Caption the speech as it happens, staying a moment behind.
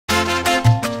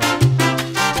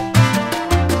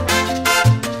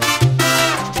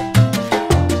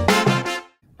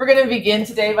We're going to begin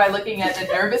today by looking at the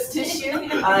nervous tissue.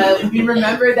 We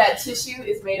remember that tissue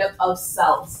is made up of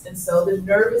cells, and so the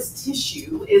nervous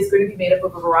tissue is going to be made up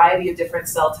of a variety of different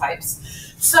cell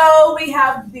types. So we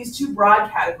have these two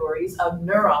broad categories of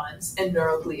neurons and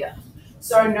neuroglia.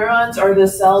 So our neurons are the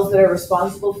cells that are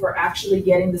responsible for actually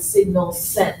getting the signals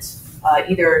sent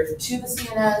either to the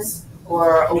CNS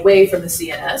or away from the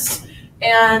CNS,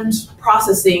 and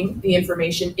processing the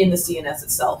information in the CNS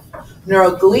itself.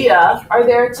 Neuroglia are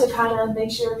there to kind of make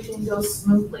sure everything goes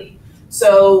smoothly.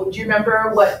 So do you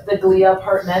remember what the glia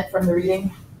part meant from the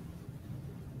reading?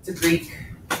 It's a Greek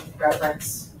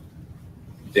reference.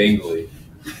 Dangly.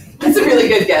 That's a really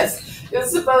good guess.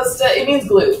 It means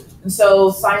glue. And so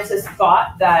scientists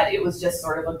thought that it was just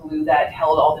sort of a glue that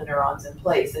held all the neurons in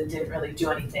place and didn't really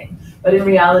do anything. But in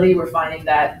reality, we're finding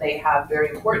that they have very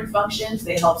important functions.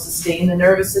 They help sustain the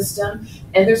nervous system.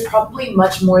 And there's probably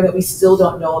much more that we still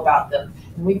don't know about them.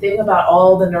 When we think about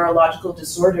all the neurological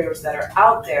disorders that are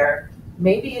out there,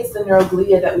 maybe it's the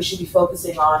neuroglia that we should be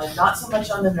focusing on and not so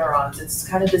much on the neurons. It's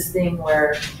kind of this thing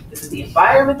where, is it the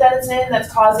environment that it's in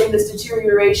that's causing this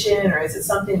deterioration, or is it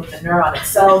something with the neuron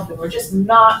itself? And we're just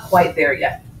not quite there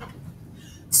yet.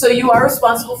 So you are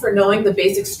responsible for knowing the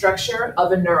basic structure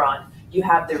of a neuron. You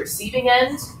have the receiving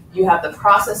end, you have the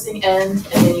processing end,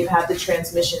 and then you have the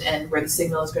transmission end where the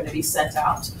signal is going to be sent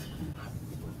out.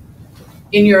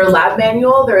 In your lab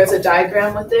manual, there is a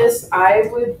diagram with this. I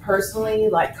would personally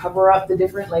cover up the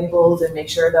different labels and make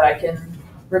sure that I can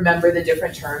remember the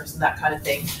different terms and that kind of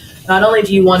thing. Not only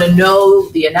do you want to know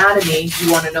the anatomy,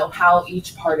 you want to know how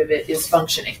each part of it is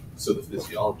functioning. So the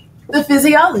physiology. The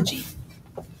physiology.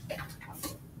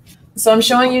 So I'm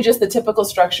showing you just the typical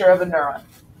structure of a neuron.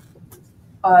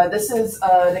 This is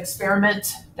an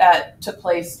experiment that took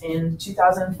place in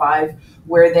 2005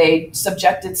 where they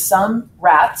subjected some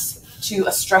rats to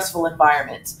a stressful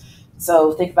environment.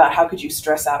 So think about, how could you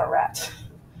stress out a rat?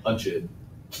 Punch it.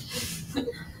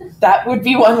 That would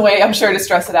be one way, I'm sure, to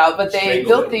stress it out. But they Strangle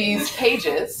built it. these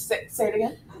cages. Say it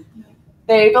again.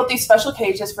 They built these special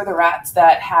cages for the rats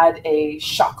that had a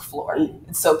shock floor.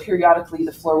 And so periodically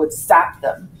the floor would zap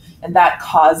them. And that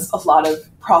caused a lot of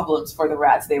problems for the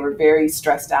rats. They were very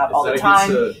stressed out all the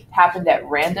time. It happened at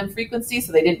random frequency,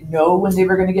 so they didn't know when they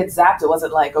were going to get zapped. It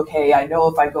wasn't like, okay, I know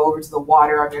if I go over to the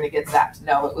water, I'm going to get zapped.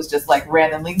 No, it was just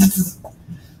randomly.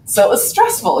 So it was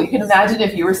stressful. You can imagine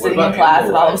if you were sitting in class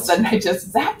and all of a sudden I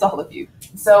just zapped all of you.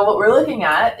 So what we're looking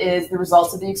at is the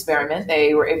results of the experiment.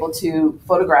 They were able to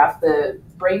photograph the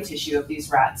brain tissue of these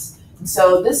rats. And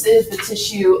so this is the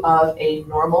tissue of a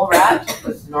normal rat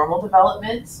with normal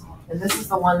development. And this is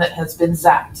the one that has been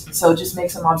zapped. So just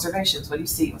make some observations. What do you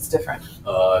see? What's different?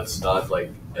 It's not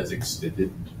as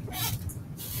extended.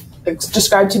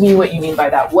 Describe to me what you mean by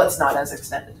that. What's not as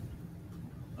extended?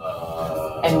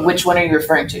 And which one are you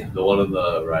referring to? The one on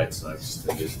the right's not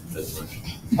extended as much.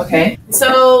 Okay.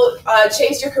 So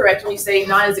Chase, you're correct when you say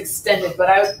not as extended, but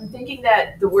I was thinking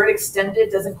that the word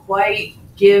extended doesn't quite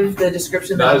give the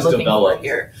description that I'm looking for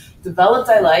here. Developed,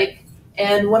 I like.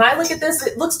 And when I look at this,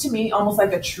 it looks to me almost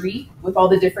like a tree with all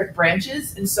the different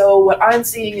branches. And so what I'm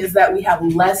seeing is that we have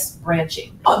less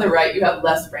branching. On the right, you have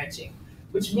less branching,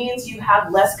 which means you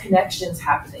have less connections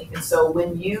happening. And so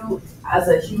when you, as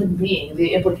a human being,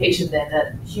 the implication then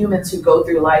that humans who go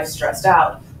through life stressed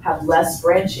out have less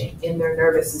branching in their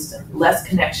nervous system, less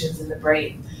connections in the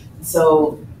brain.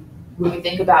 So when we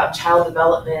think about child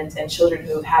development and children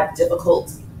who have had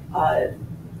difficult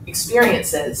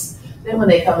experiences, then when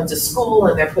they come into school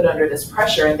and they're put under this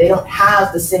pressure and they don't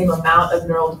have the same amount of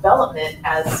neural development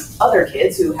as other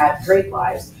kids who had great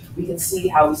lives, we can see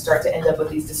how we start to end up with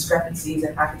these discrepancies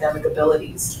in academic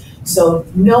abilities. So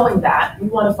knowing that, we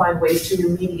want to find ways to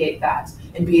remediate that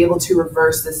and be able to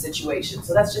reverse this situation.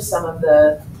 So that's just some of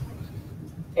the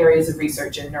areas of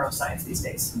research in neuroscience these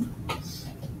days.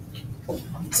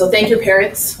 So thank your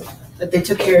parents that they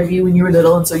took care of you when you were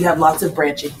little, and so you have lots of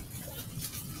branching.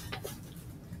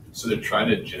 So they're trying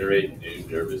to generate new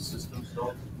nervous system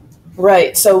cells?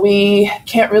 Right. So we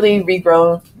can't really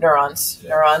regrow neurons.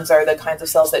 Yeah. Neurons are the kinds of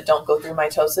cells that don't go through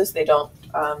mitosis. They don't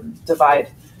divide.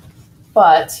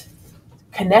 But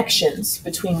connections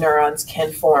between neurons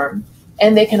can form,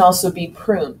 and they can also be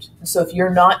pruned. So if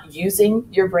you're not using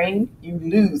your brain, you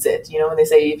lose it. You know, when they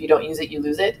say if you don't use it, you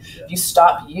lose it. Yeah. If you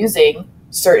stop using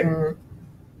certain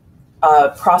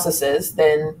processes,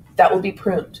 then that will be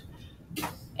pruned.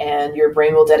 And your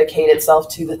brain will dedicate itself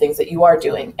to the things that you are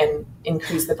doing. And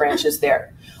increase the branches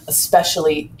there,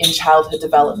 especially in childhood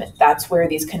development. That's where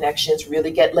these connections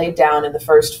really get laid down in the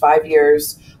first 5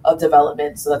 years of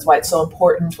development. So that's why it's so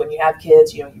important when you have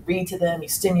kids, you read to them, you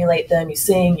stimulate them, you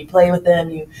sing, you play with them,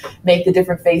 you make the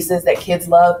different faces that kids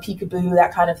love, peekaboo,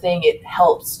 that kind of thing. It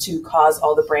helps to cause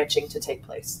all the branching to take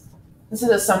place. This is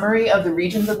a summary of the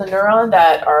regions of the neuron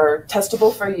that are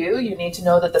testable for you. You need to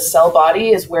know that the cell body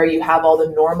is where you have all the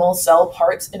normal cell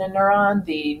parts in a neuron,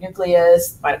 the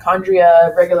nucleus,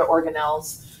 mitochondria, regular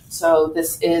organelles. So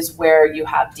this is where you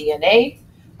have DNA.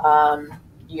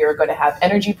 You're going to have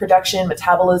energy production,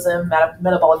 metabolism,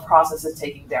 metabolic processes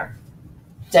taking there.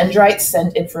 Dendrites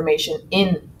send information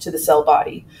into the cell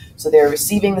body. So they're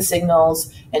receiving the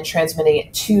signals and transmitting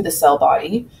it to the cell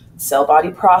body. The cell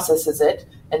body processes it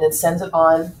and then sends it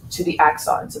on to the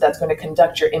axon. So that's going to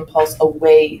conduct your impulse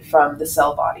away from the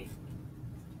cell body.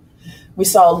 We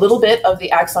saw a little bit of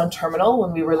the axon terminal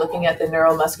when we were looking at the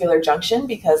neuromuscular junction,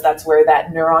 because that's where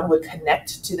that neuron would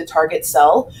connect to the target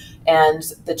cell. And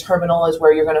the terminal is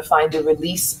where you're going to find the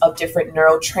release of different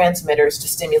neurotransmitters to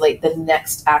stimulate the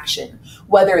next action,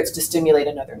 whether it's to stimulate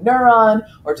another neuron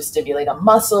or to stimulate a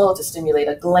muscle, to stimulate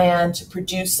a gland, to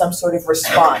produce some sort of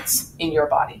response in your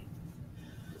body.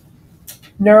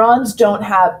 Neurons don't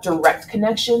have direct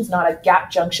connections, not a gap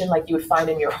junction like you would find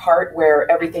in your heart where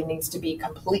everything needs to be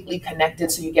completely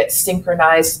connected so you get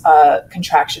synchronized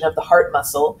contraction of the heart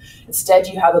muscle. Instead,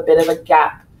 you have a bit of a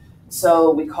gap. So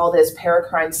we call this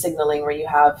paracrine signaling, where you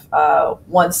have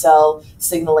one cell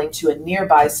signaling to a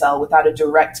nearby cell without a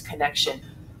direct connection.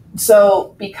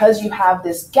 So because you have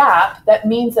this gap, that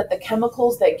means that the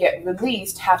chemicals that get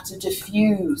released have to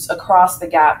diffuse across the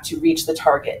gap to reach the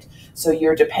target. So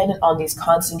you're dependent on these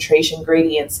concentration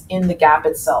gradients in the gap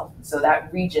itself. So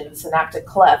that region, the synaptic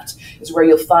cleft, is where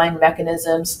you'll find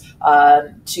mechanisms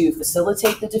to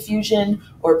facilitate the diffusion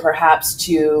or perhaps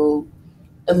to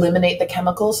eliminate the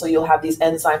chemicals. So you'll have these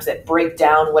enzymes that break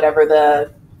down whatever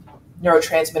the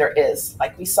neurotransmitter is.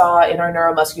 Like we saw in our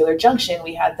neuromuscular junction,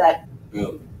 we had that. Yeah.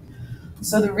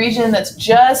 So the region that's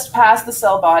just past the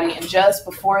cell body and just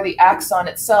before the axon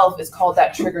itself is called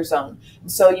that trigger zone.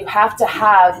 And so you have to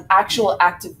have actual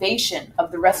activation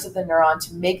of the rest of the neuron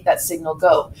to make that signal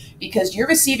go, because you're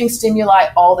receiving stimuli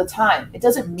all the time. It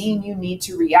doesn't mean you need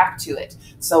to react to it.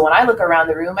 So when I look around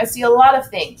the room, I see a lot of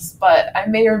things, but I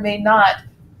may or may not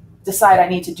decide I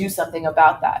need to do something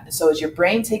about that. And so as your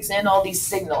brain takes in all these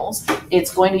signals,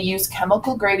 it's going to use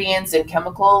chemical gradients and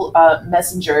chemical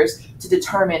messengers to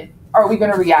determine, are we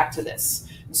going to react to this?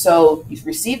 So you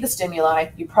receive the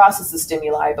stimuli, you process the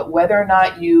stimuli, but whether or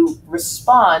not you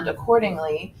respond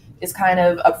accordingly is kind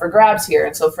of up for grabs here.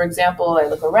 And so, for example, I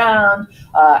look around,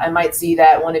 I might see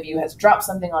that one of you has dropped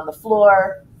something on the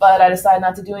floor, but I decide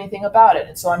not to do anything about it.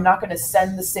 And so I'm not going to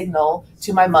send the signal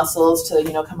to my muscles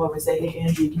to, come over and say, hey,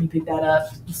 Andrew, can you pick that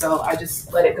up? So I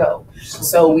just let it go.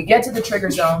 So we get to the trigger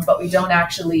zone, but we don't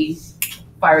actually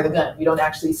fire the gun. We don't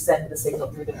actually send the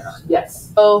signal through the neuron.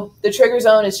 Yes. So the trigger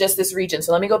zone is just this region.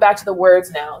 So let me go back to the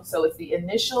words now. So it's the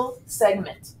initial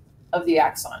segment of the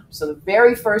axon. So the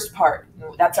very first part,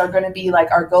 that's going to be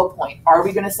like our go point. Are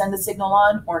we going to send the signal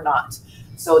on or not?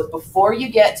 So it's before you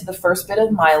get to the first bit of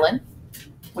myelin,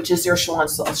 which is your Schwann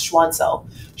cell.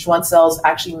 Schwann cells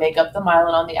actually make up the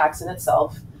myelin on the axon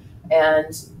itself.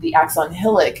 And the axon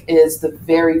hillock is the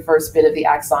very first bit of the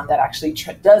axon that actually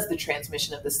does the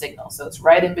transmission of the signal. So it's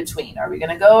right in between. Are we going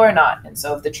to go or not? And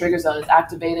so if the trigger zone is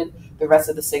activated, the rest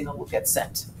of the signal will get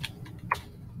sent.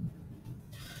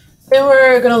 Then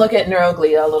we're going to look at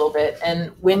neuroglia a little bit.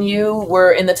 And when you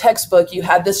were in the textbook, you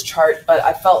had this chart, but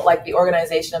I felt like the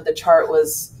organization of the chart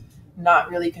was not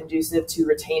really conducive to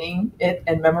retaining it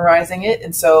and memorizing it.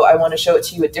 And so I want to show it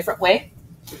to you a different way.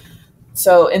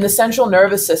 So in the central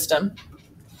nervous system,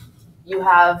 you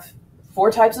have 4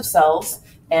 types of cells,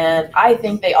 and I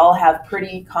think they all have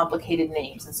pretty complicated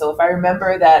names. And so if I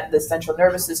remember that the central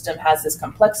nervous system has this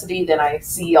complexity, then I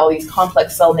see all these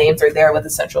complex cell names are there with the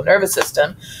central nervous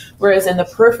system. Whereas in the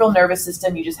peripheral nervous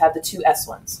system, you just have the 2 S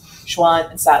ones, Schwann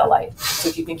and satellite. So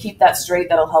if you can keep that straight,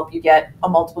 that'll help you get a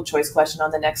multiple choice question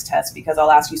on the next test, because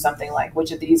I'll ask you something like,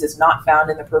 which of these is not found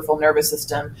in the peripheral nervous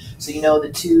system? So you know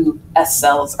the 2 S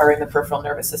cells are in the peripheral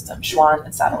nervous system, Schwann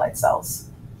and satellite cells.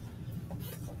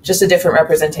 Just a different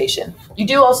representation. You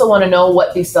do also want to know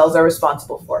what these cells are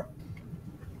responsible for.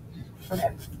 Okay.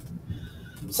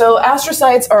 So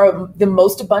astrocytes are the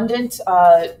most abundant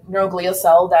neuroglial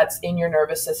cell that's in your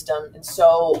nervous system. And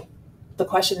so the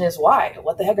question is why?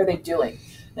 What the heck are they doing?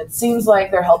 It seems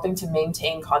like they're helping to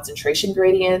maintain concentration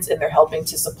gradients, and they're helping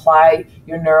to supply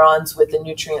your neurons with the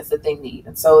nutrients that they need.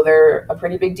 And so they're a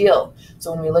pretty big deal.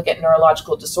 So when we look at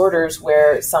neurological disorders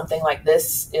where something like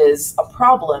this is a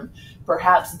problem,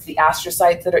 perhaps it's the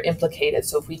astrocytes that are implicated.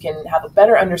 So if we can have a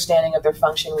better understanding of their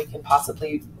function, we can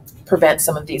possibly prevent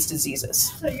some of these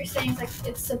diseases. So you're saying like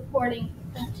it's supporting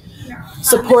the neuron,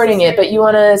 Supporting it, but you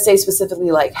want to say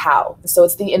specifically like how. So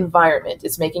it's the environment.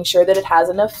 It's making sure that it has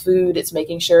enough food. It's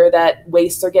making sure that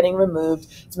wastes are getting removed.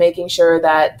 It's making sure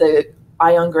that the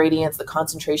ion gradients, the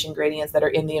concentration gradients that are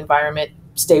in the environment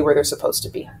stay where they're supposed to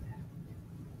be.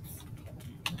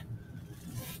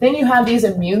 Then you have these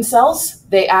immune cells.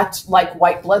 They act like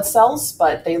white blood cells,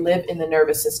 but they live in the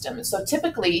nervous system. So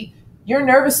typically, your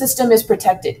nervous system is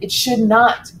protected. It should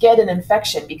not get an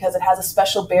infection because it has a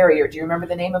special barrier. Do you remember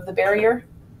the name of the barrier?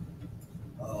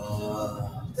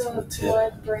 The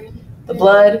blood-brain. The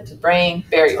blood-brain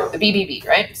barrier, the BBB,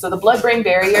 right? So the blood-brain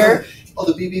barrier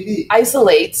the BBB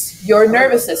isolates your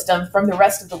nervous system from the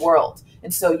rest of the world.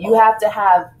 And so you have to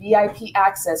have VIP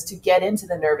access to get into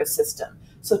the nervous system.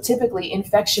 So typically,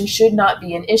 infection should not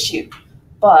be an issue.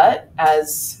 But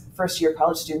as first-year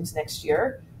college students next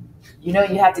year, you know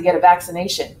you have to get a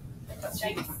vaccination.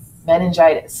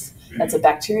 Meningitis. That's a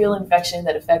bacterial infection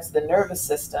that affects the nervous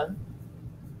system,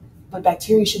 but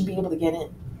bacteria shouldn't be able to get in.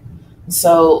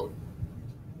 So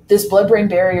this blood-brain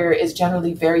barrier is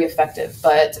generally very effective,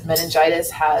 but meningitis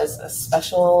has a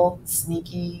special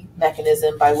sneaky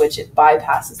mechanism by which it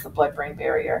bypasses the blood-brain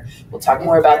barrier. We'll talk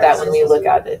more about that when we look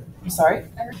at it. I'm sorry?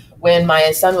 When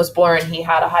my son was born, he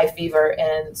had a high fever,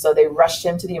 and so they rushed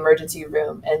him to the emergency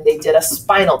room, and they did a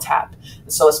spinal tap.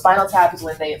 So a spinal tap is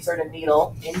when they insert a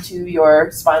needle into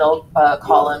your spinal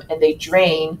column, and they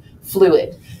drain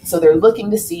fluid. So they're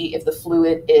looking to see if the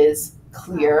fluid is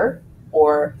clear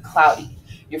or cloudy.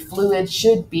 Your fluid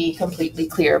should be completely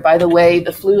clear. By the way,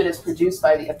 the fluid is produced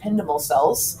by the ependymal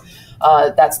cells.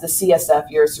 That's the CSF,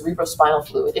 your cerebrospinal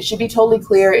fluid. It should be totally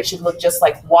clear. It should look just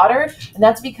like water, and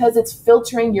that's because it's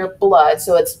filtering your blood.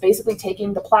 So it's basically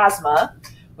taking the plasma,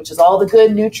 which is all the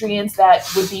good nutrients that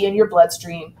would be in your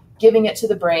bloodstream, giving it to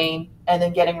the brain, and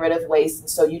then getting rid of waste. And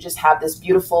so you just have this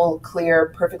beautiful,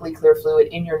 clear, perfectly clear fluid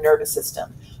in your nervous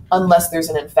system, unless there's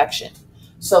an infection.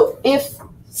 So if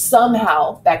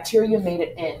somehow bacteria made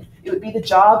it in, it would be the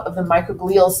job of the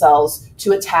microglial cells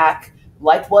to attack,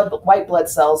 like white blood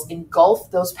cells, engulf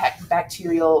those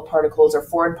bacterial particles or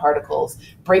foreign particles,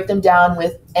 break them down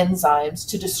with enzymes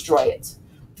to destroy it.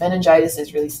 Meningitis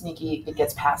is really sneaky. It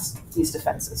gets past these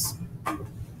defenses.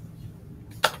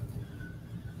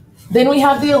 Then we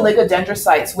have the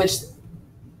oligodendrocytes, which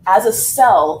as a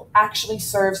cell actually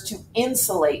serves to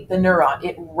insulate the neuron.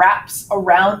 It wraps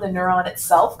around the neuron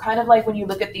itself, kind of like when you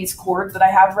look at these cords that I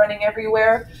have running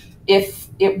everywhere. If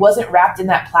it wasn't wrapped in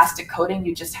that plastic coating,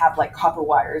 you just have like copper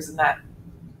wires, and that's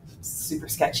super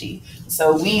sketchy.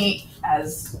 So we,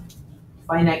 as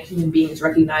finite human beings,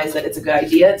 recognize that it's a good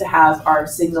idea to have our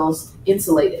signals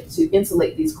insulated, to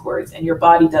insulate these cords, and your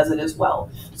body does it as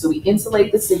well. So we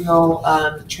insulate the signal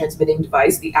transmitting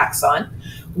device, the axon,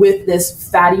 with this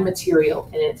fatty material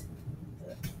in it.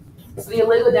 So the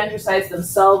oligodendrocytes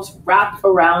themselves wrap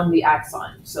around the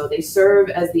axon. So they serve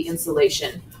as the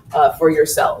insulation for your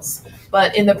cells.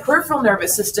 But in the peripheral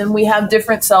nervous system, we have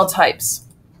different cell types.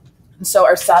 And so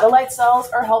our satellite cells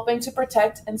are helping to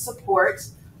protect and support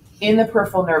in the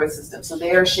peripheral nervous system. So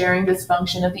they are sharing this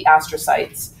function of the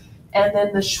astrocytes. And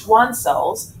then the Schwann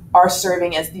cells are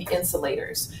serving as the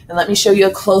insulators. And let me show you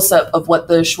a close-up of what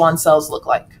the Schwann cells look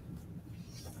like.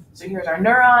 So here's our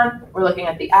neuron. We're looking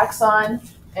at the axon.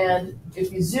 And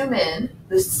if you zoom in,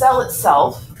 the cell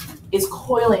itself is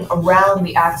coiling around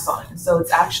the axon. So it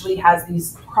actually has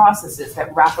these processes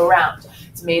that wrap around.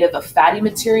 It's made of a fatty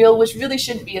material, which really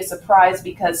shouldn't be a surprise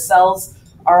because cells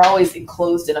are always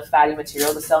enclosed in a fatty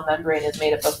material. The cell membrane is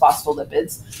made up of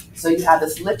phospholipids. So you have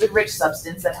this lipid-rich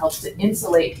substance that helps to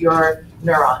insulate your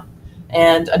neuron.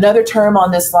 And another term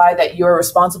on this slide that you're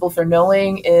responsible for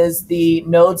knowing is the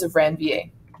nodes of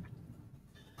Ranvier.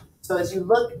 So as you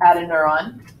look at a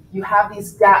neuron, you have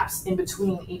these gaps in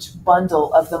between each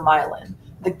bundle of the myelin.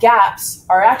 The gaps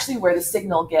are actually where the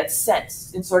signal gets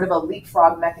sent in sort of a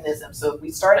leapfrog mechanism. So if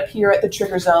we start up here at the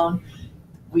trigger zone,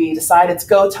 we decide it's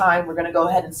go time, we're going to go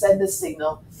ahead and send this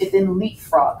signal. It then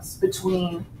leapfrogs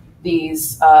between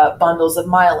these bundles of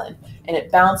myelin, and it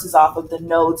bounces off of the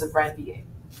nodes of Ranvier.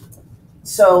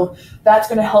 So that's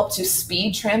going to help to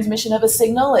speed transmission of a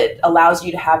signal. It allows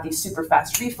you to have these super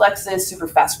fast reflexes, super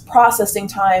fast processing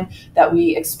time that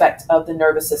we expect of the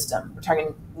nervous system. We're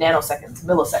talking nanoseconds,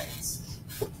 milliseconds.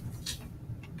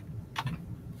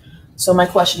 So my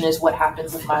question is, what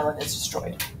happens if myelin is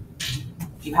destroyed?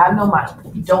 If you have no myelin,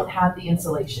 if you don't have the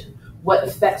insulation, what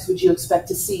effects would you expect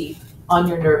to see on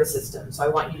your nervous system? So I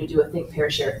want you to do a think,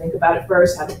 pair, share. Think about it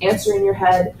first, have an answer in your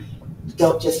head.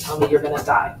 Don't just tell me you're gonna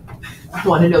die. I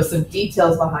wanna know some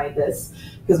details behind this,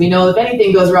 because we know if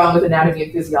anything goes wrong with anatomy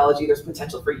and physiology, there's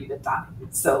potential for you to die.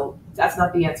 So that's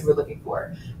not the answer we're looking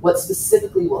for. What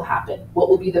specifically will happen? What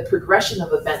will be the progression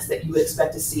of events that you would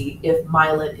expect to see if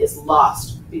myelin is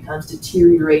lost, becomes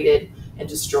deteriorated and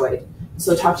destroyed?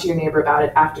 So talk to your neighbor about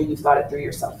it after you've thought it through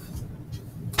yourself.